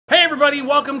everybody,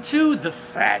 welcome to The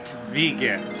Fat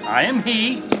Vegan. I am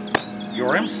he,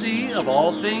 your MC of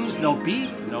all things. No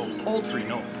beef, no poultry,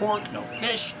 no pork, no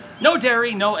fish, no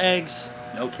dairy, no eggs,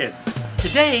 no kids.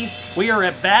 Today, we are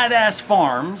at Badass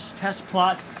Farms, test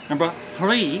plot number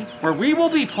 3, where we will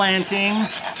be planting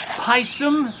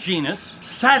Pisum genus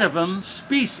Sativum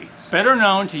species, better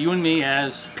known to you and me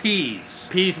as peas.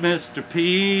 Peas, Mr.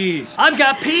 Peas. I've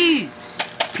got peas,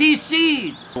 pea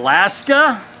seeds,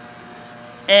 Alaska,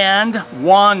 and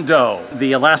Wando.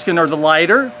 The Alaskan are the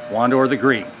lighter, Wando are the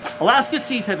green. Alaska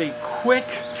seeds have a quick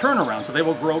turnaround, so they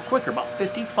will grow quicker, about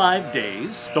 55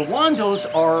 days. The Wandos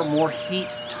are more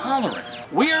heat tolerant.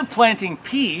 We are planting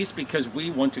peas because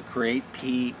we want to create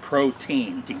pea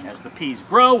protein. As the peas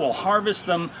grow, we'll harvest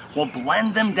them, we'll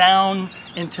blend them down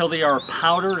until they are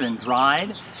powdered and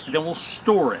dried, and then we'll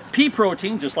store it. Pea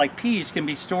protein, just like peas, can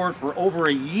be stored for over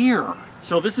a year.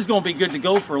 So this is going to be good to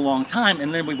go for a long time,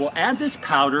 and then we will add this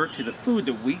powder to the food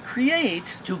that we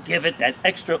create to give it that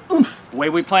extra oomph. The way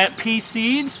we plant pea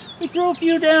seeds, we throw a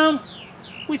few down,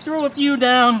 we throw a few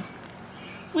down,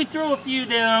 we throw a few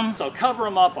down. So I'll cover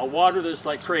them up, I'll water this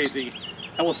like crazy,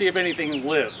 and we'll see if anything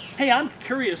lives. Hey, I'm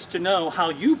curious to know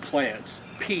how you plant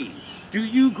peas. Do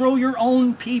you grow your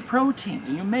own pea protein?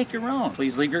 Do you make your own?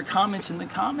 Please leave your comments in the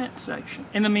comment section.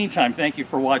 In the meantime, thank you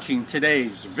for watching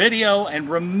today's video, and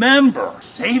remember,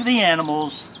 save the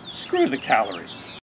animals, screw the calories.